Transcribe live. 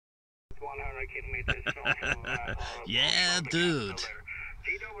Yeah, dude.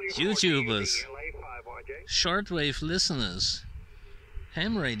 YouTubers, shortwave listeners,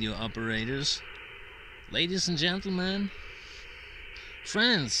 ham radio operators, ladies and gentlemen,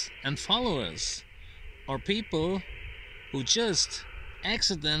 friends and followers, or people who just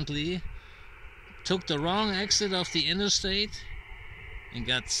accidentally took the wrong exit of the interstate and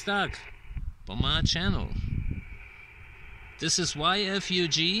got stuck on my channel. This is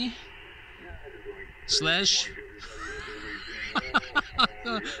YFUG /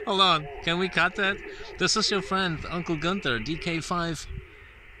 hold on, can we cut that? This is your friend Uncle Gunther,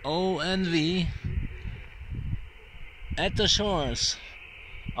 DK5ONV, at the shores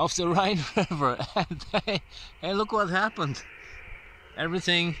of the Rhine River. And hey, look what happened.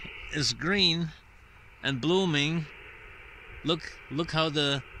 Everything is green and blooming. Look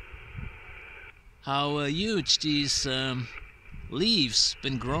how huge these leaves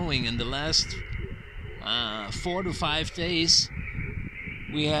been growing in the last 4 to 5 days.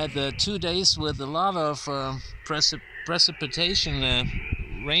 We had 2 days with a lot of precipitation,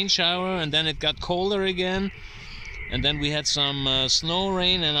 rain shower, and then it got colder again, and then we had some snow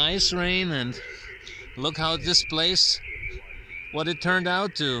rain and ice rain, and look how this place, what it turned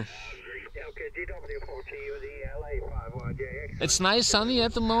out to. It's nice sunny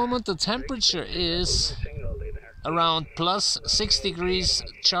at the moment. The temperature is around plus 6 degrees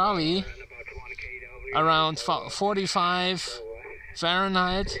Charlie, around 45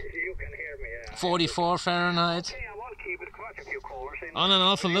 Fahrenheit, 44 Fahrenheit. On and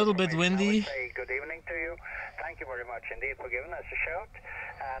off, a little bit windy. Good evening to you. Thank you very much indeed for giving us a shout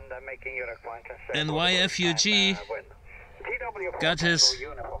and making your acquaintance. And YFUG got his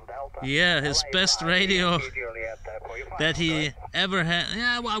best radio that he ever had.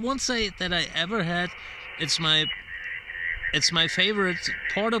 Yeah, well, I won't say that I ever had. It's my favorite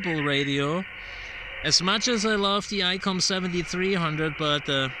portable radio. As much as I love the ICOM 7300, but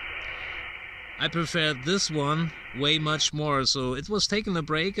I prefer this one way much more. So it was taking a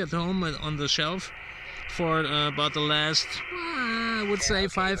break at home on the shelf for about the last, I would say,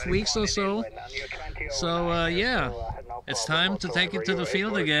 5 weeks or so. So yeah, it's time to take it to the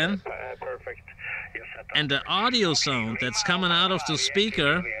field again. And the audio sound that's coming out of the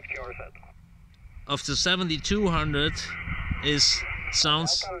speaker of the 7200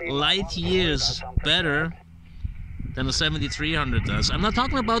 sounds light years better than the 7300 does. I'm not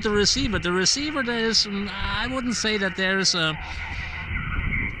talking about the receiver. The receiver, I wouldn't say that there's a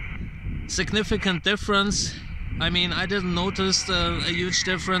significant difference. I mean, I didn't notice a huge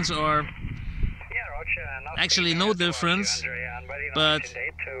difference, or actually no difference, but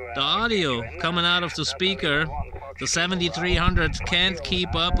the audio coming out of the speaker, the 7300 can't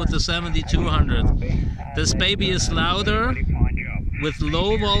keep up with the 7200. This baby is louder with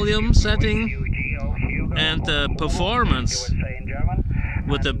low volume setting, and performance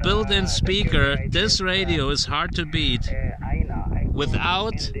with the built-in speaker. This radio is hard to beat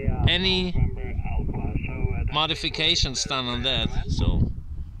without any modifications done on that. So,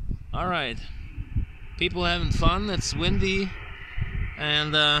 alright, people having fun. It's windy,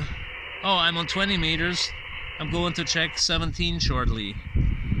 and oh, I'm on 20 meters. I'm going to check 17 shortly.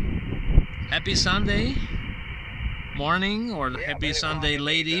 Happy Sunday morning, or happy Sunday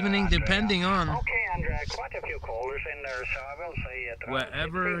late evening, depending on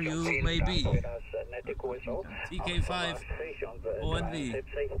wherever you may be. TK5 ONV.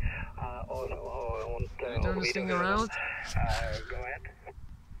 Can I turn this thing around? Go ahead.